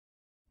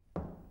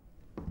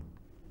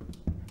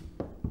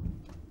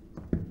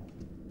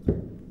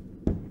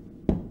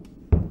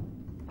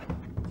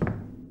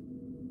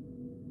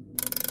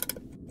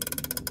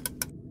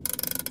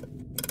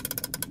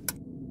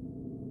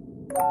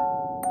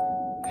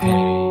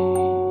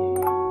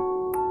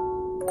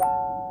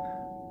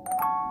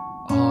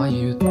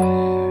you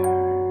there?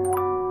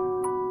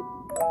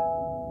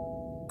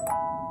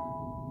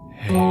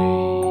 Hey,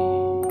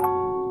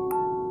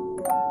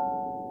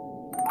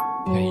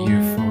 can you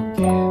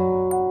forget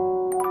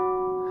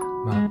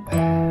my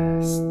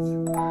past?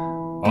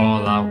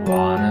 All I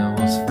wanted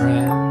was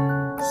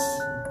friends.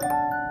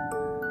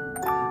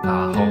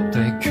 I hope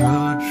they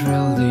could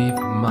relieve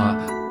my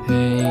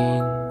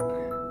pain.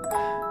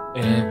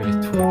 Every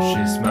twitch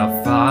is my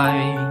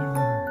fight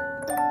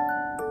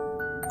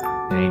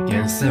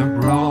against a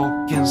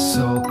broken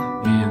soul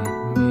in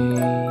me.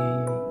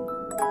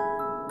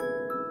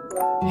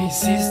 He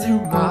sees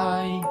through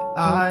my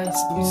eyes,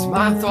 twists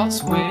my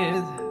thoughts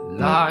with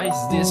lies.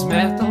 This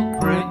metal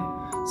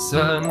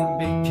prison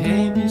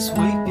became his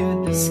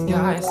wicked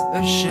disguise,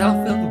 a shell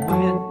filled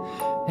with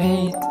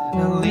hate,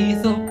 a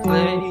lethal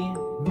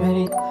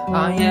playmate.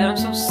 I am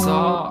so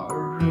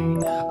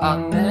sorry, I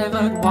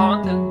never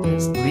wanted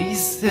this.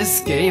 Please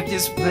escape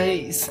this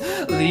place,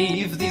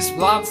 leave this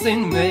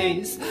bloodstained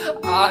maze.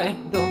 I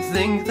don't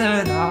think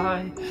that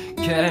I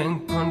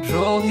can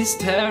control his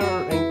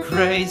terror and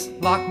craze.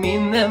 Lock me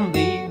in and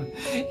leave,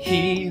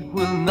 he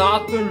will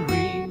not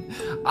bereave.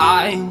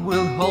 I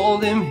will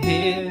hold him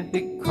here,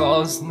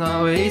 because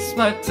now it's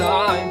my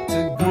time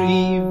to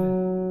grieve.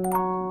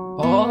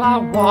 All I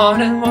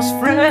wanted was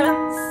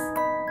friends.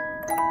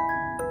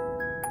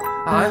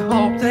 I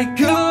hope they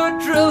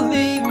could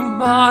relieve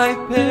my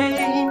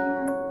pain.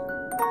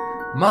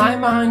 My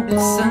mind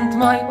isn't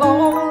my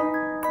own.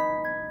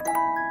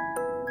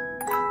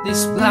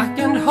 This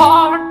blackened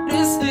heart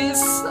is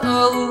his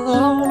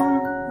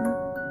alone.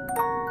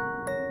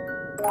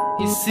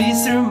 He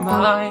sees through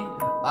my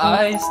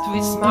eyes,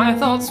 twists my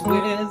thoughts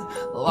with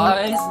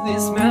lies.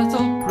 This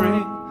metal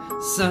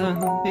prison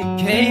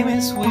became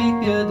his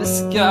wicked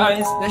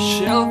disguise, a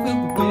shell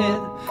filled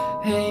with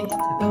hate,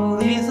 a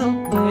lethal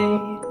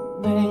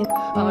playmate.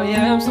 I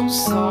am so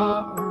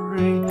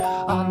sorry,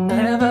 I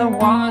never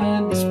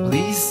wanted this.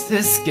 Please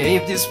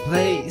escape this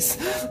place,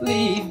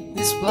 leave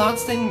this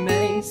bloodstained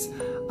maze.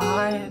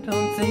 I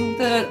don't think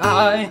that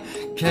I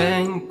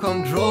can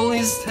control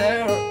his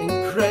terror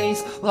and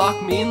craze.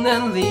 Lock me in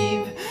and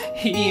leave,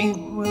 he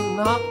will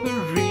not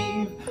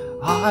bereave.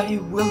 I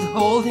will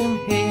hold him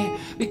here,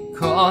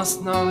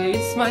 because now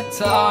it's my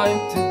time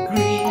to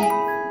grieve.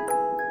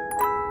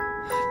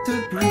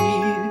 To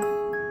grieve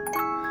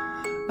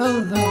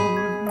alone.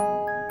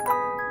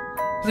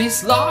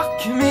 Please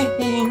lock me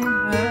in